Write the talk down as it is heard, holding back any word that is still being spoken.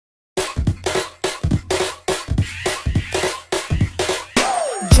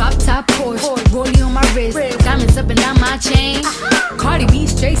chain. Cardi B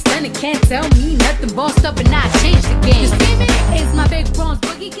straight stunning, can't tell me nothing. Bossed up and I changed the game. You see me? It's my big bronze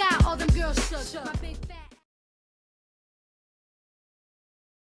boogie, got all them girls shook. My big fat.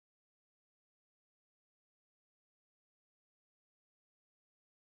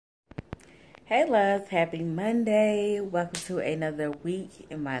 Hey loves, happy Monday. Welcome to another week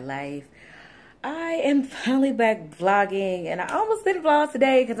in my life. I am finally back vlogging, and I almost did a vlog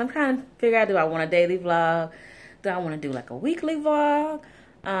today because I'm trying to figure out, do I want a daily vlog? Do I want to do like a weekly vlog?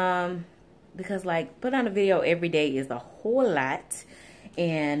 Because like putting on a video every day is a whole lot,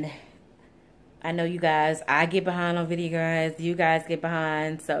 and I know you guys, I get behind on video guys, you guys get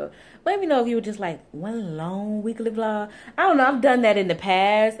behind, so let me know if you would just like one long weekly vlog. I don't know, I've done that in the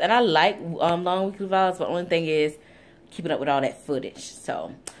past, and I like long weekly vlogs, but the only thing is keeping up with all that footage,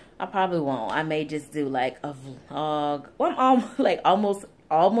 so I probably won't. I may just do like a vlog, well, I'm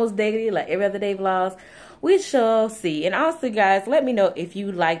almost daily, like every other day vlogs. We shall see. And also, guys, let me know if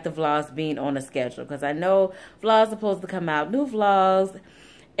you like the vlogs being on a schedule, because I know vlogs are supposed to come out, new vlogs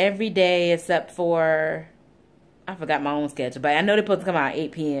every day except for, I forgot my own schedule, but I know they're supposed to come out at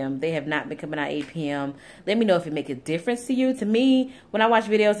 8 p.m. They have not been coming out at 8 p.m. Let me know if it makes a difference to you. To me, when I watch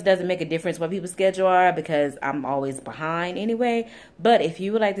videos, it doesn't make a difference what people's schedule are because I'm always behind anyway. But if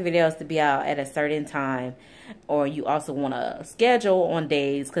you would like the videos to be out at a certain time, or you also want to schedule on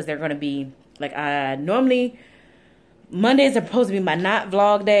days, because they're going to be, like, normally Mondays are supposed to be my not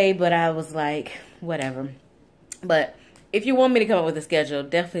vlog day, but I was like, whatever. But if you want me to come up with a schedule,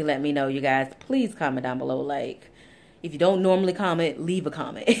 definitely let me know, you guys. Please comment down below. Like, if you don't normally comment, leave a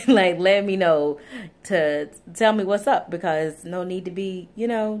comment. Like, let me know to tell me what's up, because no need to be, you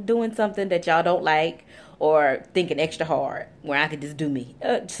know, doing something that y'all don't like or thinking extra hard where I could just do me.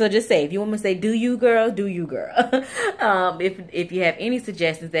 So just say, if you want me to say, do you, girl, do you, girl. If you have any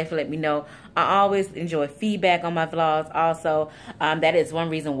suggestions, definitely let me know. I always enjoy feedback on my vlogs. Also, that is one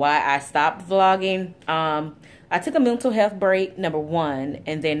reason why I stopped vlogging. I took a mental health break, number one,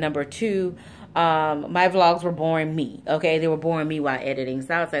 and then number two, my vlogs were boring me. Okay, they were boring me while editing.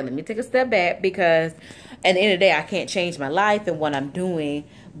 So I was like, let me take a step back, because at the end of the day, I can't change my life and what I'm doing,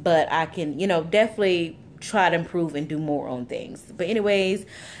 but I can, you know, definitely try to improve and do more on things. But anyways,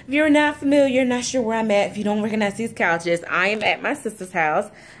 if you're not familiar, not sure where I'm at, if you don't recognize these couches, I am at my sister's house.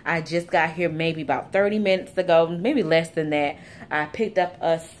 I just got here maybe about 30 minutes ago, maybe less than that. I picked up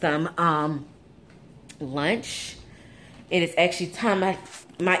us some lunch. It is actually time.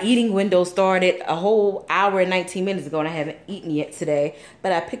 My eating window started a whole hour and 19 minutes ago, and I haven't eaten yet today.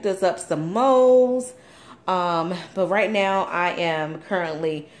 But I picked us up some moles. But right now I am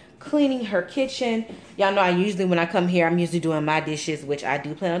currently cleaning her kitchen. Y'all know when I come here, I'm usually doing my dishes, which I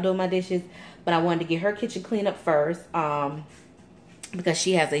do plan on doing my dishes. But I wanted to get her kitchen cleaned up first, because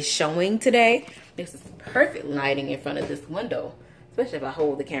she has a showing today. This is perfect lighting in front of this window, especially if I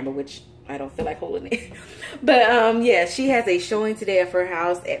hold the camera, which I don't feel like holding it. But yeah, she has a showing today of her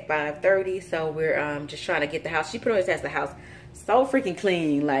house at 5:30. So we're just trying to get the house. She pretty much has the house so freaking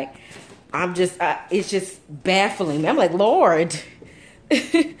clean. Like, I'm just it's just baffling me. I'm like, Lord.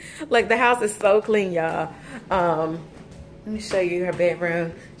 Like, the house is so clean, y'all. Let me show you her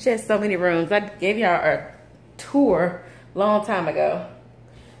bedroom. She has so many rooms. I gave y'all a tour a long time ago,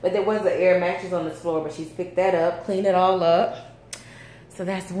 but there was an air mattress on this floor, but she's picked that up, cleaned it all up. So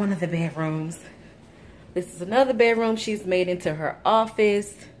that's one of the bedrooms. This is another bedroom she's made into her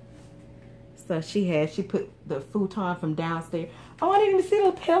office. So she put the futon from downstairs. Oh, I didn't even see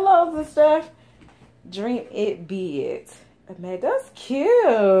the pillows and stuff. Dream it be it. Man, that's cute.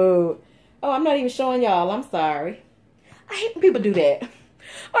 Oh, I'm not even showing y'all. I'm sorry. I hate when people do that.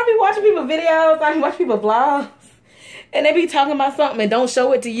 I be watching people's videos. I watch people's vlogs, and they be talking about something and don't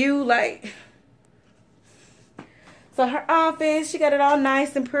show it to you. Like, so her office, she got it all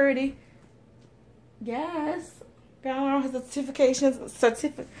nice and pretty. Yes. Got all her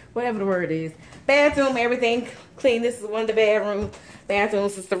certifications, whatever the word is. Bathroom, everything clean. This is one of the bedrooms.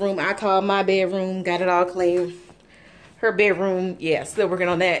 Bathrooms is the room I call my bedroom. Got it all clean. Her bedroom, yeah, still working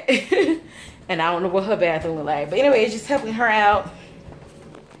on that. And I don't know what her bathroom look like. But anyway, just helping her out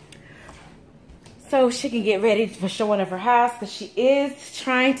so she can get ready for showing of her house, because she is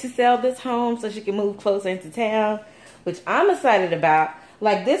trying to sell this home so she can move closer into town, which I'm excited about.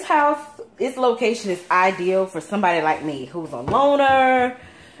 Like, this house, its location is ideal for somebody like me who's a loner,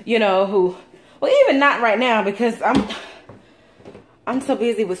 you know, who, well, even not right now, because I'm so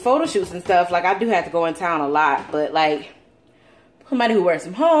busy with photo shoots and stuff. Like, I do have to go in town a lot, but like, somebody who works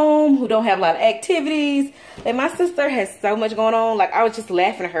from home, who don't have a lot of activities. Like, my sister has so much going on. Like, I was just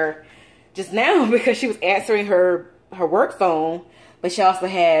laughing at her just now because she was answering her work phone, but she also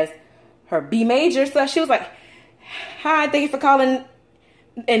has her B major stuff. She was like, hi, thank you for calling.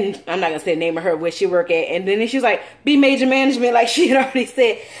 And I'm not going to say the name of her where she work at. And then she was like, be major management, like she had already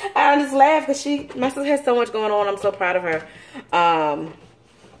said. I just laughed because my sister has so much going on. I'm so proud of her.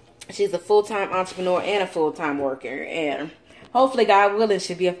 She's a full-time entrepreneur and a full-time worker. And hopefully, God willing,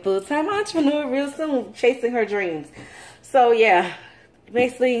 she'll be a full-time entrepreneur real soon, chasing her dreams. So, yeah.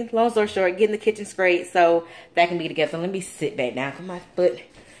 Basically, long story short, getting the kitchen straight so that can be together. Let me sit back down because my foot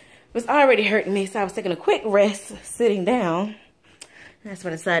was already hurting me. So I was taking a quick rest sitting down. That's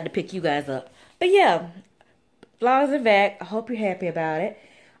when I decided to pick you guys up. But yeah, vlogs are back. I hope you're happy about it.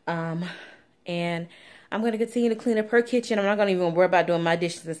 And I'm going to continue to clean up her kitchen. I'm not going to even worry about doing my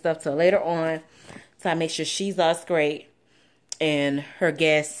dishes and stuff till later on. So I make sure she's all straight. And her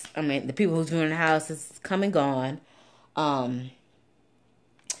guests, I mean, the people who's doing the house is come and gone.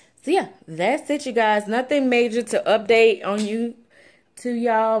 So yeah, that's it, you guys. Nothing major to update on you to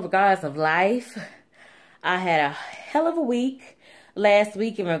y'all regardless of life. I had a hell of a week last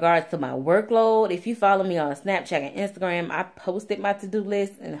week in regards to my workload. If you follow me on Snapchat and Instagram, I posted my to-do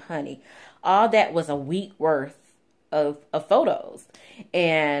list, and honey, all that was a week worth of photos.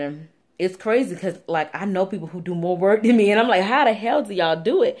 And it's crazy because, like, I know people who do more work than me, and I'm like, how the hell do y'all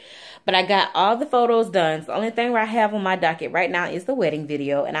do it? But I got all the photos done. So the only thing I have on my docket right now is the wedding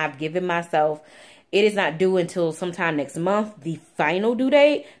video, and I've given myself, it is not due until sometime next month, the final due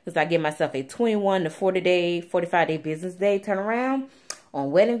date, because I give myself a 21 to 45-day business day turnaround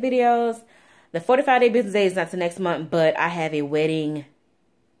on wedding videos. The 45-day business day is not till next month, but I have a wedding,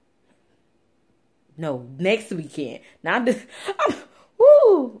 no, next weekend. Now,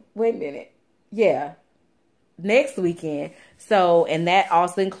 wait a minute. Yeah. Next weekend. So, and that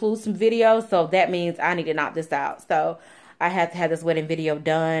also includes some videos. So that means I need to knock this out. So I have to have this wedding video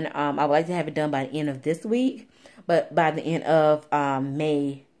done. I would like to have it done by the end of this week, but by the end of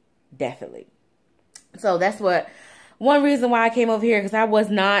May, definitely. So that's one reason why I came over here, because I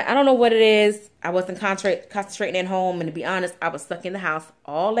don't know what it is. I wasn't concentrating at home. And to be honest, I was stuck in the house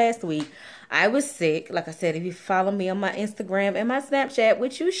all last week. I was sick. Like I said, if you follow me on my Instagram and my Snapchat,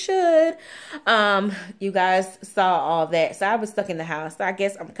 which you should, you guys saw all that. So I was stuck in the house. So I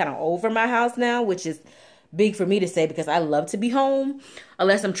guess I'm kind of over my house now, which is big for me to say because I love to be home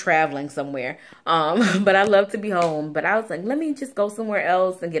unless I'm traveling somewhere. But I love to be home. But I was like, let me just go somewhere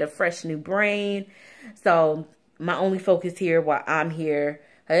else and get a fresh new brain. So my only focus here while I'm here,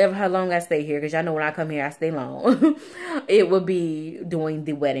 however how long I stay here, because y'all know when I come here, I stay long, it would be doing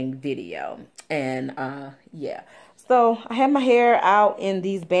the wedding video. And, yeah. So, I had my hair out in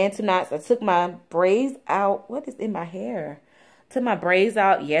these bantu knots. I took my braids out. What is in my hair? Took my braids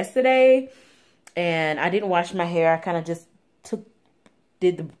out yesterday. And I didn't wash my hair. I kind of just took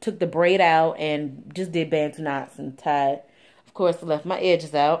the braid out and just did bantu knots and tied. Of course, left my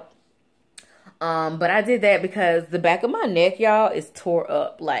edges out. But I did that because the back of my neck, y'all, is tore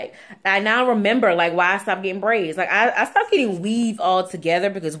up. Like, I now remember, like, why I stopped getting braids. Like, I stopped getting weave altogether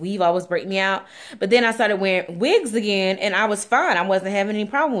because weave always break me out. But then I started wearing wigs again, and I was fine. I wasn't having any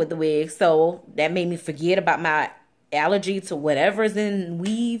problem with the wigs. So that made me forget about my allergy to whatever's in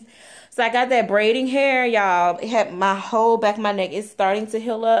weave. So I got that braiding hair, y'all. It had my whole back of my neck is starting to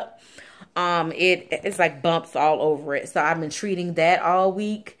heal up. It's like bumps all over it. So I've been treating that all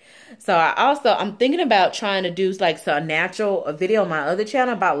week. So I'm thinking about trying to do like a video on my other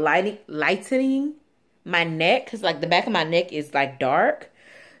channel about lightening my neck, because like the back of my neck is like dark.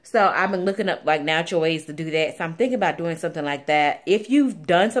 So I've been looking up like natural ways to do that. So I'm thinking about doing something like that. If you've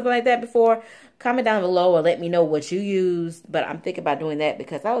done something like that before, comment down below or let me know what you used. But I'm thinking about doing that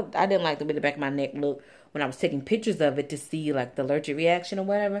because I didn't like the way the back of my neck looked when I was taking pictures of it to see like the allergic reaction or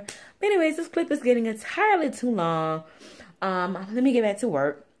whatever. But anyways, this clip is getting entirely too long. Let me get back to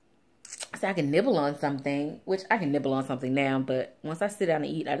work so I can nibble on something, which I can nibble on something now, but once I sit down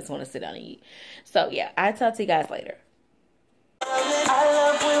and eat, I just want to sit down and eat. So yeah, I'll talk to you guys later. I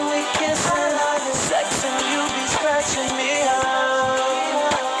love when we kiss and have sex and you be scratching me out.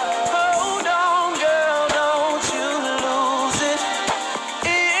 Hold on, girl, don't you lose it.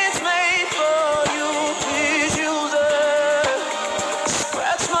 It's made for you, please use it.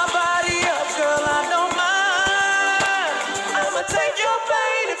 Scratch my body up, girl, I don't mind. I'ma take your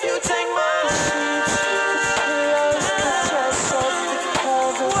pain if you take mine.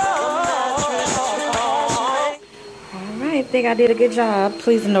 I think I did a good job.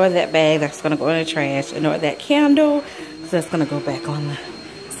 Please ignore that bag. That's going to go in the trash. Ignore that candle, because that's going to go back on the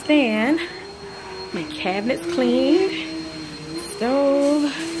stand. My cabinet's clean.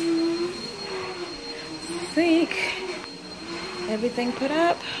 Stove. Sink. Everything put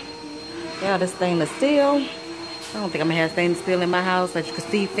up. Yeah, this stainless steel. I don't think I'm going to have stainless steel in my house. As you can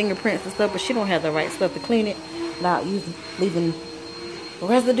see, fingerprints and stuff, but she don't have the right stuff to clean it. not leaving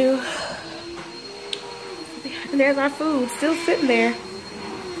residue. And there's our food still sitting there.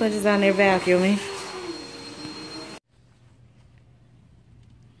 Put it on there vacuuming.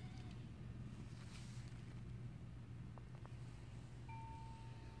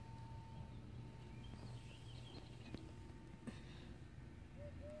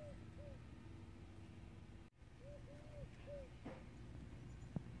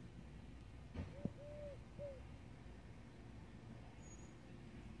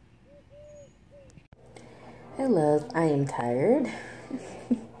 Hey loves, I am tired.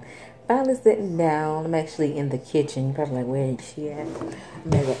 Finally sitting down. I'm actually in the kitchen. You're probably like, where is she at?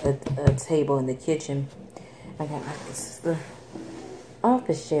 I'm at a table in the kitchen. I got like this is the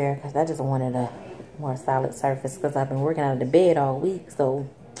office chair because I just wanted a more solid surface because I've been working out of the bed all week. So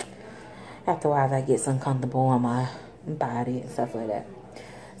after a while I get uncomfortable on my body and stuff like that.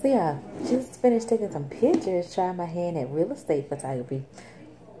 So yeah, just finished taking some pictures, trying my hand at real estate photography.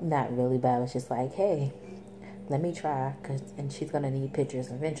 Not really, but I was just like, hey, let me try, and she's gonna need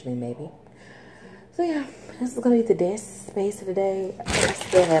pictures eventually, maybe. So yeah, this is gonna be the desk space of the day. I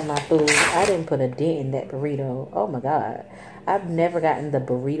still have my food. I didn't put a dent in that burrito. Oh my god, I've never gotten the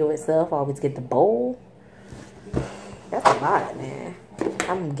burrito itself. I always get the bowl. That's a lot, man.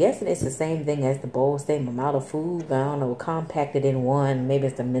 I'm guessing it's the same thing as the bowl, same amount of food, but I don't know, compacted in one. Maybe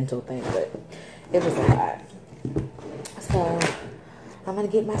it's a mental thing, but it was a lot. So I'm gonna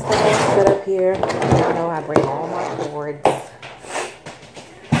get my stuff set up here. I know I bring all my cords.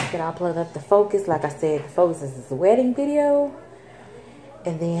 Then I'll plug up the focus. Like I said, the focus is this wedding video.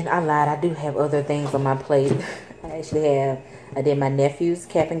 And then I lied, I do have other things on my plate. I did my nephew's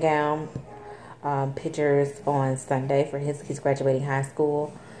cap and gown pictures on Sunday for he's graduating high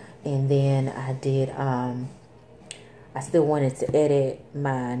school. And then I did, I still wanted to edit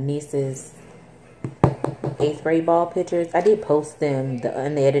my niece's 8th grade ball pictures. I did post them, the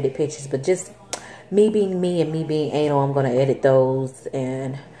unedited pictures, but just me being me and me being anal, I'm going to edit those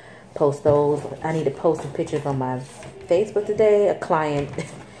and post those. I need to post some pictures on my Facebook today. A client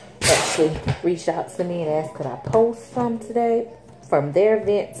actually reached out to me and asked could I post some today from their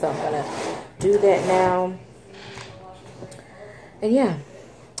event, so I'm going to do that now. And yeah,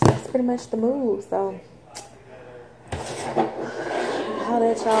 that's pretty much the move. So I'll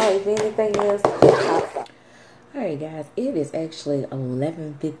let y'all, if anything else, alright guys, it is actually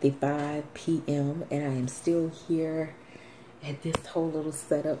 11:55 p.m. and I am still here at this whole little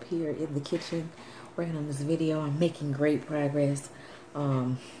setup here in the kitchen working on this video. I'm making great progress.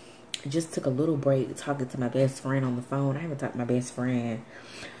 I just took a little break talking to my best friend on the phone. I haven't talked to my best friend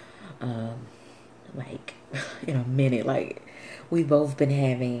like in a minute. Like, we've both been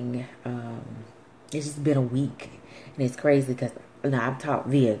having it's just been a week, and it's crazy because now I've talked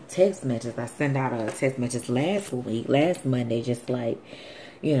via text messages. I sent out a text message last Monday, just like,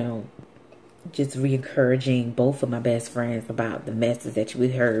 you know, just re-encouraging both of my best friends about the message that we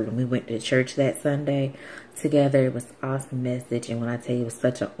heard when we went to church that Sunday together. It was an awesome message, and when I tell you, it was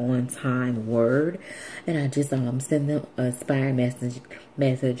such an on-time word. And I just sent them an inspired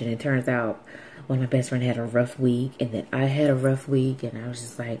message, and it turns out one of my best friends had a rough week, and then I had a rough week, and I was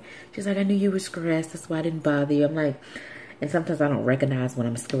just like, she's like, I knew you were stressed, that's why I didn't bother you. I'm like, and sometimes I don't recognize when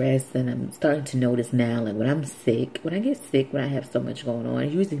I'm stressed, and I'm starting to notice now, like when I'm sick, when I get sick, when I have so much going on,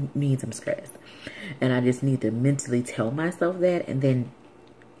 it usually means I'm stressed. And I just need to mentally tell myself that and then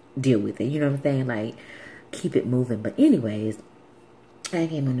deal with it. You know what I'm saying? Like, keep it moving. But anyways, I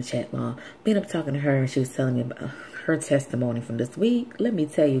came on the chat long, been up talking to her, and she was telling me about her testimony from this week. Let me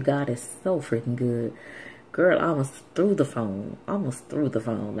tell you, God is so freaking good. Girl, almost threw the phone.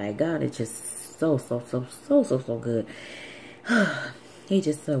 Like, God is just so good. He's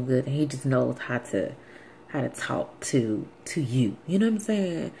just so good, and he just knows how to talk to you. You know what I'm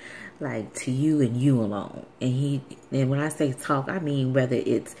saying? Like, to you and you alone. And when I say talk, I mean whether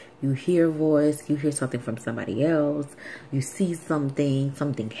it's you hear a voice, you hear something from somebody else, you see something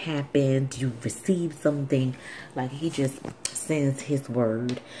happened, you receive something. Like, he just sends his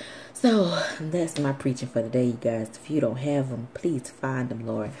word. So that's my preaching for the day, you guys. If you don't have them, please find them,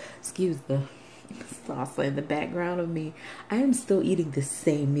 Lord. Excuse the salsa in the background of me. I am still eating the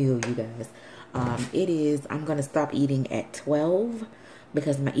same meal, you guys. I'm going to stop eating at 12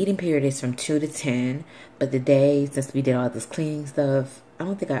 because my eating period is from 2 to 10. But the day, since we did all this cleaning stuff, I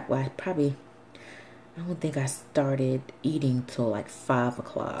don't think I started eating till like 5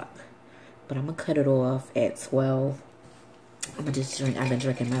 o'clock. But I'm going to cut it off at 12. I've been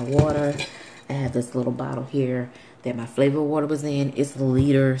drinking my water. I have this little bottle here that my flavor water was in. It's a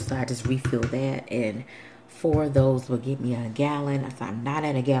liter, so I just refill that and 4 of those will get me a gallon. So I'm not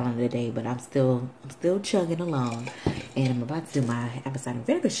at a gallon today, but I'm still chugging along. And I'm about to do my apple cider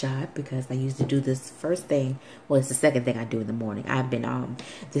vinegar shot because I used to do this first thing. Well, it's the second thing I do in the morning. I've been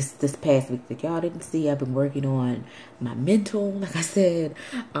this past week that y'all didn't see, I've been working on my mental, like I said,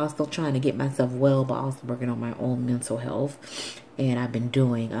 also trying to get myself well, but also working on my own mental health. And I've been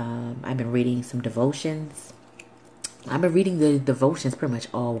doing I've been reading some devotions. I've been reading the devotions pretty much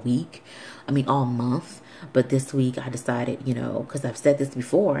all week. I mean, all month. But this week I decided, you know, because I've said this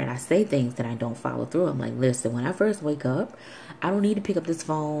before and I say things that I don't follow through. I'm like, listen, when I first wake up, I don't need to pick up this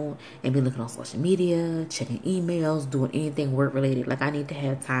phone and be looking on social media, checking emails, doing anything work related. Like, I need to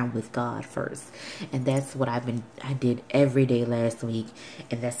have time with God first. And that's what I did every day last week.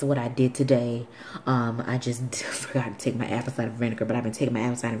 And that's what I did today. I just forgot to take my apple cider vinegar, but I've been taking my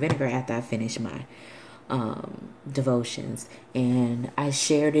apple cider vinegar after I finish my devotions, and I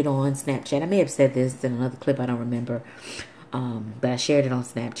shared it on Snapchat. I may have said this in another clip, I don't remember, but I shared it on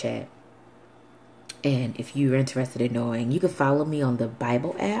Snapchat. And if you're interested in knowing, you can follow me on the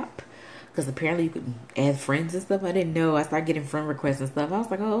Bible app, because apparently you can add friends and stuff. I didn't know. I started getting friend requests and stuff. I was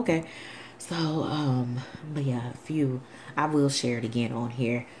like, oh, okay. So but yeah, I will share it again on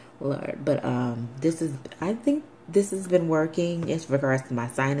here, Lord. But I think this has been working as regards to my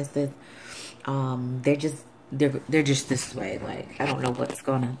sinuses. They're just this way. Like, I don't know what's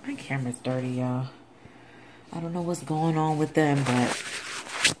going on. My camera's dirty, y'all. I don't know what's going on with them,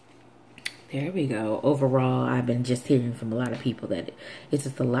 but there we go. Overall, I've been just hearing from a lot of people that it's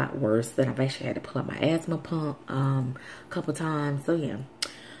just a lot worse. That I've actually had to pull out my asthma pump a couple times. So yeah,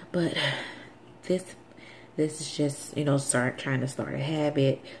 but this is just, you know, trying to start a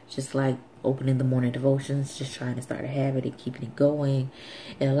habit, just like opening the morning devotions, just trying to start a habit and keeping it going.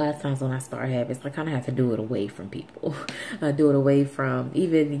 And a lot of times when I start habits, I kind of have to do it away from people. I do it away from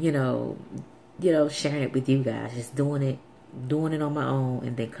even, you know, sharing it with you guys, just doing it on my own,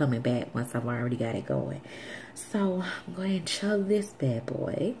 and then coming back once I've already got it going. So I'm going to chug this bad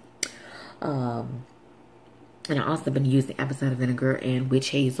boy. And I also been using apple cider vinegar and witch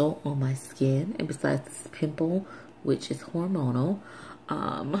hazel on my skin. And besides this pimple, which is hormonal,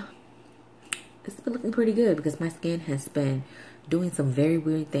 it's been looking pretty good because my skin has been doing some very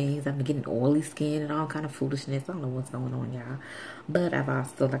weird things. I've been getting oily skin and all kind of foolishness. I don't know what's going on, y'all. But I've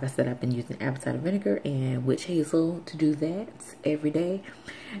also, like I said, I've been using apple cider vinegar and witch hazel to do that every day.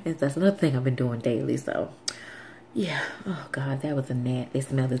 And that's another thing I've been doing daily. So, yeah. Oh, God, that was a gnat. They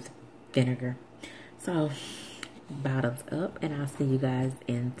smell this vinegar. So, bottoms up. And I'll see you guys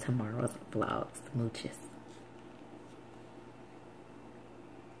in tomorrow's vlogs. Mooches.